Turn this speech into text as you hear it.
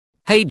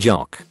Hey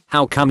Jock,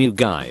 how come you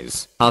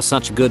guys are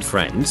such good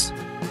friends?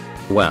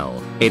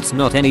 Well, it's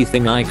not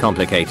anything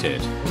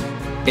complicated.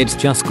 It's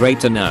just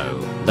great to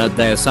know that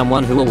there's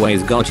someone who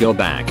always got your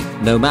back,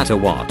 no matter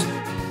what.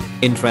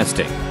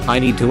 Interesting, I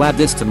need to add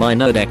this to my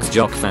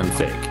nerdandjock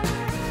fanfic.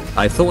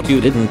 I thought you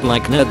didn't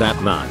like nerd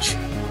that much.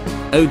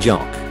 Oh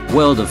Jock,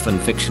 world of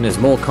fanfiction is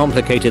more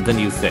complicated than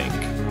you think.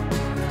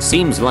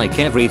 Seems like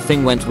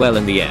everything went well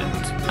in the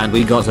end, and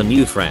we got a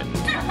new friend.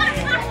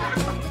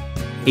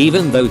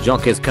 Even though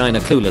Jock is kinda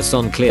clueless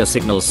on clear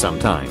signals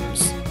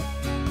sometimes.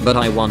 But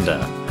I wonder,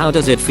 how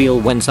does it feel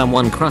when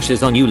someone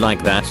crushes on you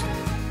like that?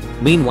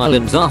 Meanwhile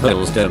in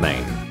Zahel's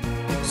domain.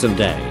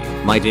 Someday,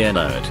 my dear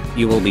nerd,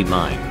 you will be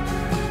mine.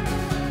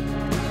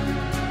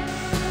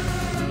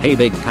 Hey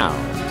big pal,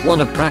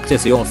 wanna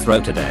practice your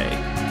throw today?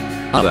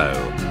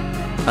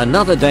 Uh-oh.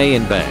 Another day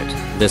in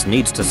bed, this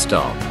needs to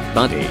stop,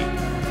 buddy.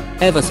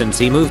 Ever since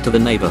he moved to the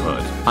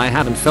neighborhood, I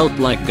haven't felt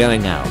like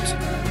going out.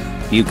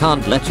 You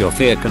can't let your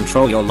fear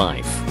control your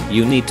life,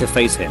 you need to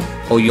face him,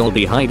 or you'll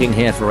be hiding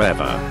here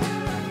forever.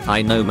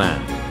 I know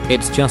man,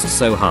 it's just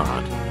so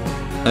hard.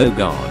 Oh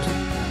god.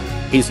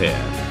 He's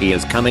here, he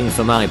is coming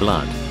for my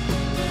blood.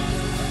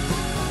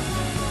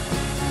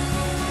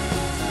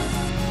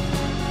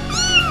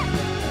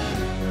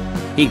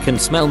 He can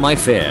smell my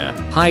fear,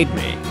 hide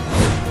me.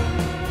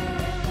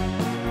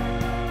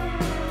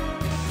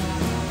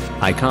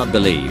 I can't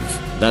believe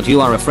that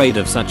you are afraid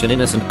of such an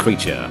innocent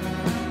creature.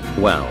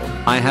 Well,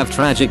 I have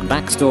tragic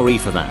backstory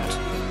for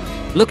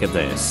that. Look at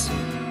this.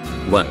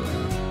 Whoa.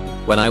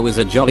 When I was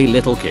a jolly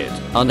little kid,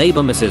 our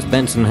neighbor Mrs.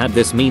 Benson had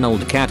this mean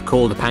old cat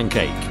called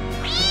Pancake.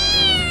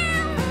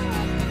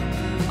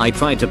 I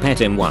tried to pet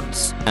him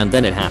once, and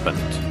then it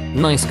happened.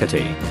 Nice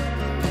kitty.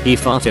 He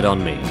farted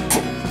on me.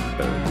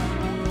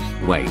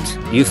 Wait,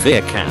 you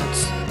fear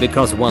cats,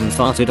 because one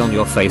farted on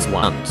your face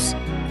once.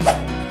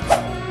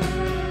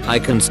 I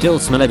can still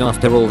smell it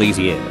after all these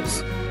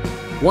years.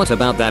 What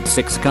about that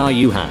 6 car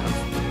you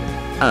have?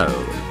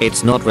 Oh,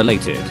 it's not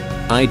related.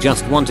 I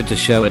just wanted to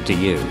show it to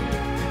you.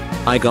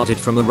 I got it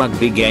from a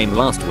rugby game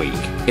last week,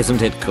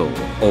 isn't it cool,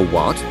 or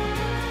what?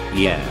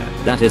 Yeah,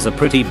 that is a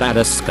pretty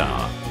badass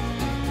scar.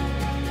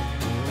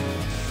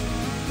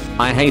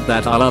 I hate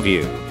that I love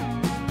you.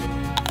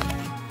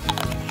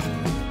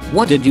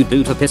 What did you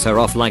do to piss her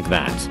off like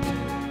that?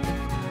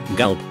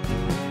 Gulp.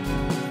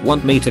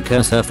 Want me to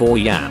curse her for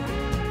ya?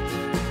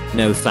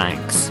 No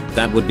thanks,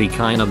 that would be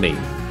kinda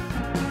mean.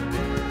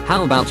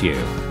 How about you,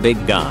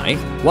 big guy?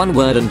 One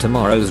word and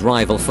tomorrow's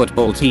rival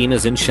football team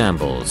is in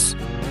shambles.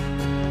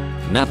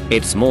 Nah,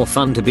 it's more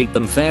fun to beat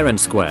them fair and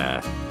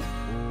square.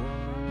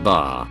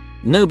 Bah.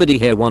 Nobody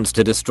here wants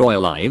to destroy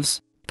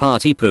lives.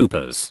 Party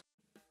poopers.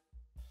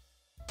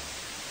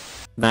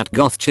 That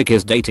goth chick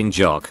is dating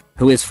Jock,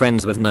 who is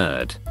friends with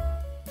Nerd.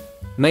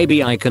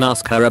 Maybe I can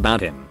ask her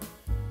about him.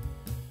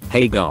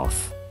 Hey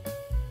goth.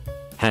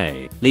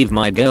 Hey, leave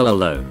my girl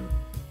alone.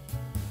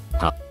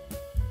 Huh.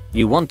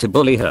 You want to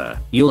bully her,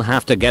 you'll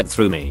have to get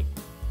through me.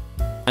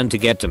 And to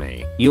get to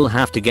me, you'll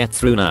have to get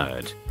through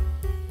Nerd.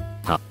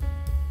 Huh.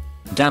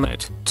 Damn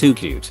it, too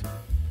cute.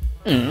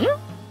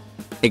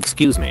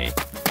 Excuse me.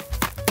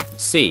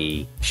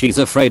 See, she's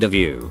afraid of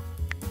you.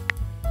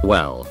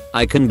 Well,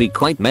 I can be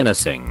quite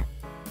menacing.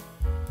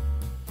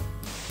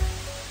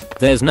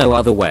 There's no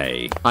other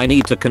way, I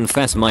need to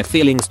confess my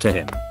feelings to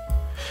him.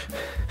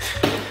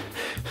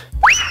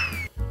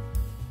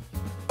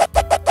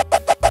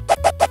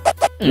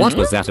 What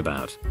was that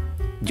about?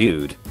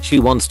 Dude, she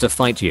wants to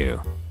fight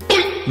you.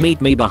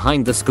 Meet me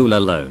behind the school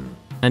alone.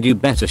 And you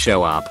better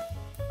show up.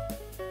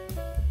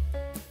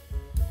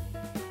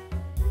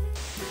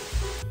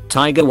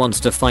 Tiger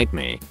wants to fight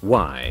me,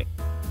 why?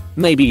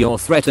 Maybe you're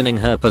threatening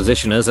her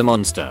position as a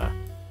monster.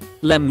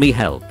 Let me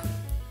help.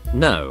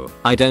 No,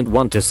 I don't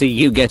want to see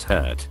you get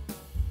hurt.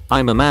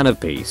 I'm a man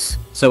of peace,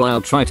 so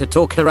I'll try to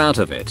talk her out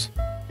of it.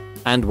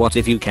 And what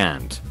if you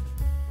can't?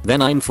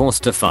 Then I'm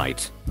forced to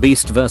fight,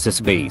 beast versus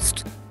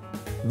beast.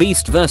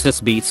 Beast versus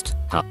beast,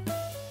 huh.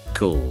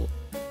 Cool.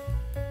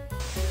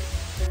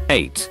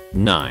 8,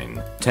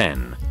 9,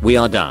 10, we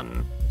are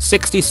done.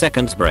 60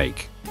 seconds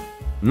break.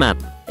 Man,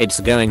 it's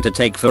going to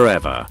take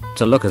forever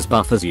to look as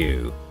buff as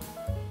you.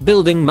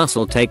 Building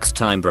muscle takes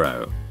time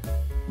bro.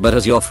 But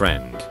as your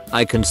friend,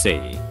 I can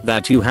see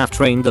that you have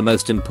trained the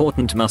most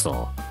important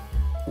muscle.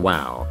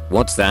 Wow,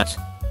 what's that?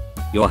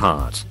 Your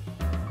heart.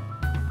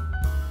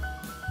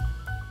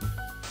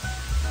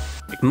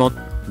 Come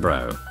on,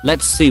 bro,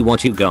 let's see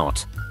what you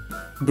got.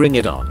 Bring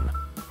it on.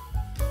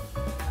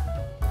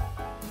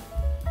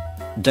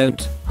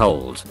 Don't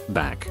hold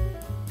back.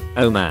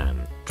 Oh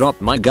man, drop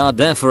my guard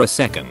there for a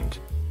second.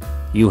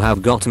 You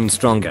have gotten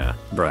stronger,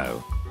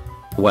 bro.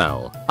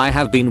 Well, I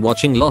have been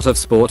watching lot of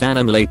sport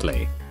anime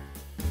lately.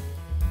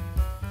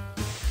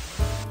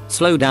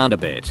 Slow down a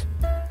bit.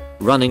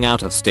 Running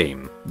out of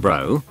steam,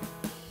 bro.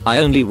 I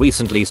only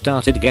recently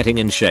started getting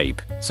in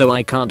shape, so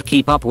I can't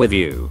keep up with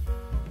you.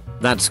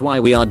 That's why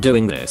we are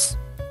doing this.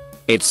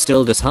 It's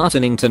still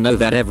disheartening to know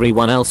that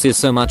everyone else is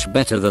so much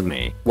better than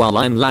me, while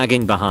I'm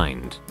lagging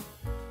behind.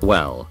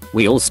 Well,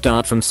 we all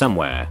start from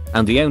somewhere,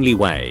 and the only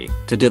way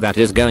to do that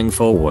is going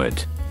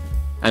forward.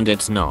 And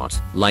it's not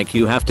like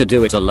you have to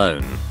do it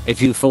alone.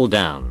 If you fall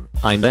down,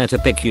 I'm there to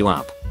pick you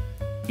up.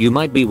 You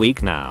might be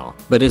weak now,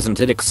 but isn't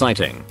it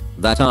exciting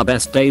that our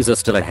best days are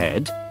still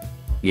ahead?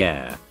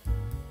 Yeah.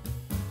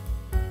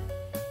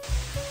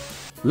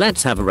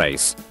 Let's have a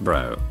race,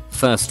 bro.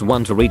 First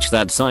one to reach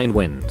that sign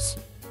wins.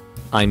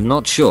 I'm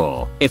not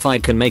sure if I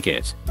can make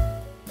it.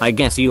 I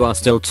guess you are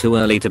still too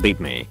early to beat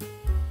me.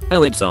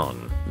 Oh, it's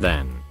on,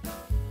 then.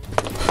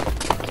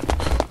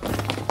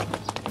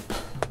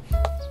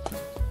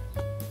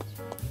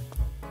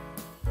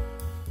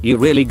 You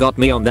really got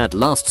me on that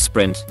last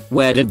sprint.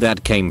 Where did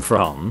that came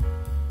from?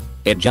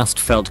 It just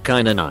felt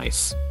kinda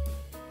nice.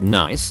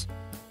 Nice?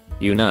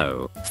 You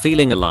know,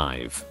 feeling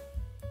alive.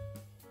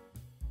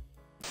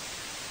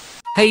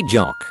 Hey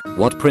Jock,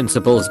 what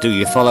principles do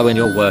you follow in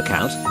your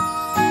workout?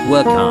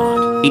 Work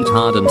hard, eat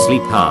hard and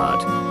sleep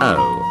hard.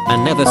 Oh,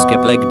 and never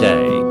skip leg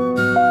day.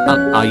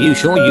 Are you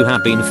sure you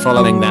have been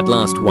following that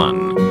last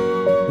one?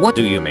 What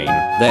do you mean?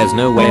 There's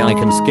no way I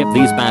can skip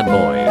these bad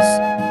boys.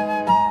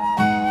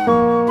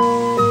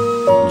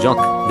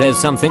 Jock, there's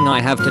something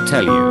I have to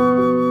tell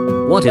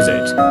you. What is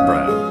it,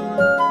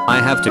 bro? I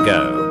have to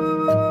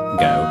go.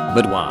 Go,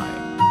 but why?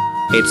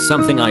 It's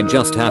something I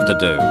just have to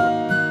do.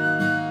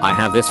 I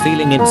have this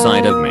feeling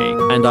inside of me,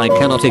 and I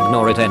cannot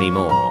ignore it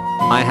anymore.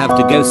 I have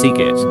to go seek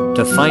it,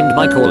 to find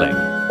my calling.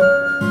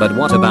 But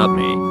what about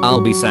me?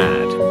 I'll be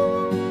sad.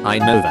 I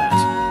know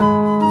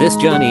that. This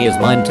journey is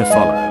mine to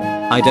follow.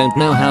 I don't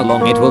know how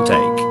long it will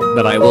take,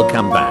 but I will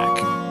come back.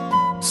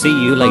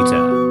 See you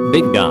later,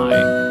 big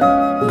guy.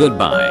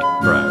 Goodbye,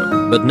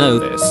 bro, but know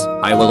this,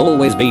 I will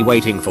always be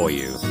waiting for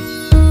you.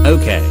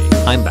 Okay,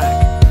 I'm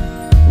back.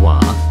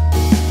 What?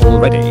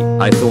 Already?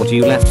 I thought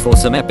you left for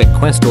some epic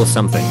quest or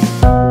something.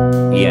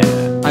 Yeah,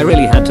 I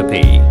really had to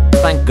pee.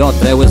 Thank God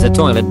there was a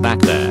toilet back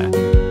there.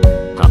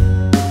 Huh?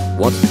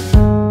 What?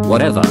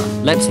 Whatever,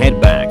 let's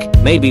head back.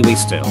 Maybe we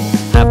still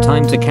have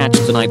time to catch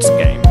tonight's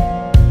game.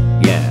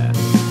 Yeah.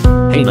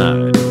 Hey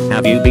nerd,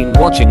 have you been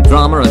watching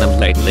Drama and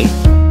lately?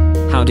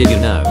 How did you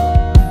know?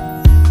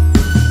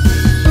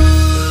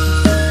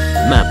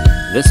 Man,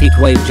 this heat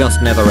wave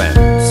just never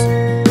ends.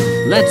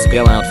 Let's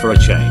go out for a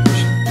change.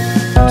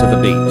 To the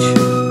beach.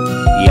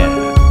 Yeah,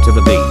 to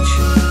the beach.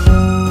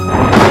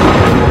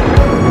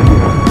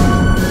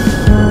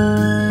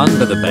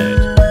 Under the bed.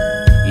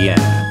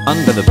 Yeah,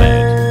 under the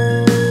bed.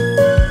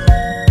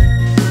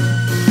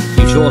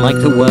 You sure like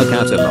to work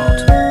out a lot.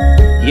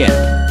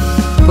 Yeah.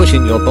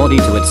 Pushing your body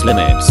to its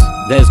limits.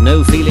 There's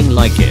no feeling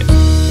like it.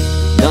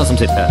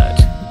 Doesn't it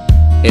hurt?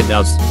 It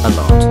does, a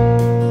lot.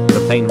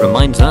 The pain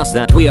reminds us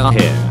that we are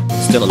here,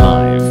 still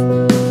alive.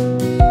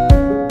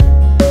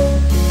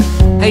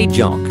 Hey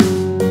Jock.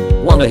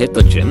 Wanna hit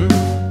the gym?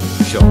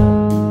 Sure.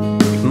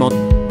 Come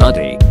on,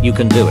 buddy, you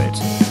can do it.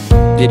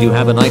 Did you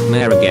have a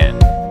nightmare again?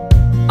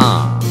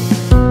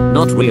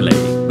 Not really,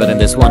 but in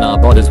this one our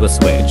bodies were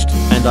switched,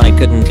 and I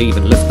couldn't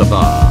even lift the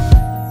bar.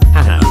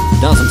 Haha,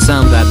 doesn't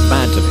sound that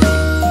bad to me.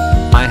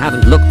 I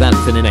haven't looked that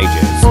thin in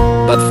ages,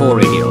 but for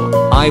real,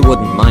 I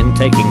wouldn't mind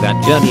taking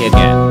that journey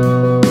again.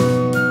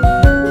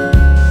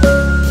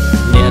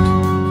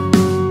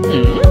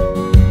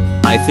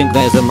 I think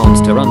there's a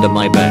monster under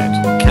my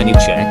bed. Can you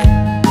check?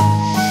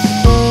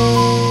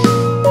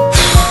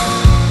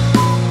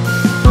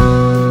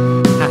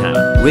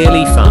 Haha,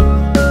 really fun.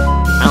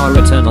 Our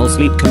eternal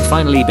sleep can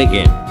finally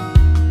begin.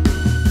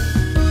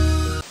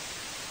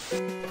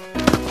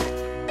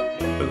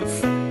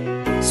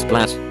 Oof.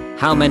 Splat.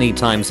 How many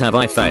times have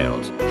I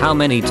failed? How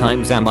many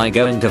times am I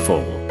going to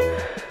fall?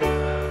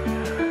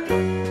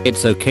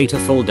 It's okay to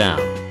fall down.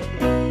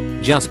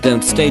 Just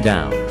don't stay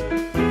down.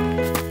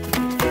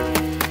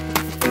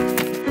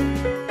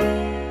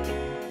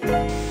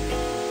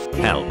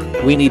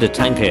 Help, we need a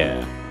tank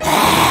here.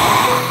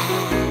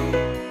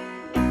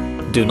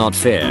 Do not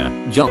fear,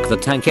 Jock, the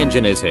tank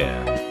engine is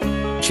here.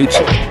 Choo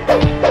choo.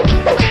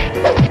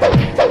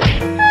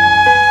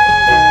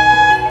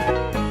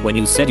 When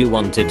you said you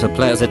wanted to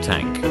play as a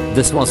tank,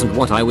 this wasn't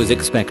what I was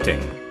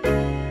expecting.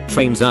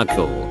 Trains are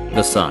cool,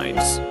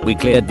 besides, we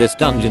cleared this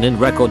dungeon in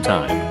record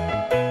time.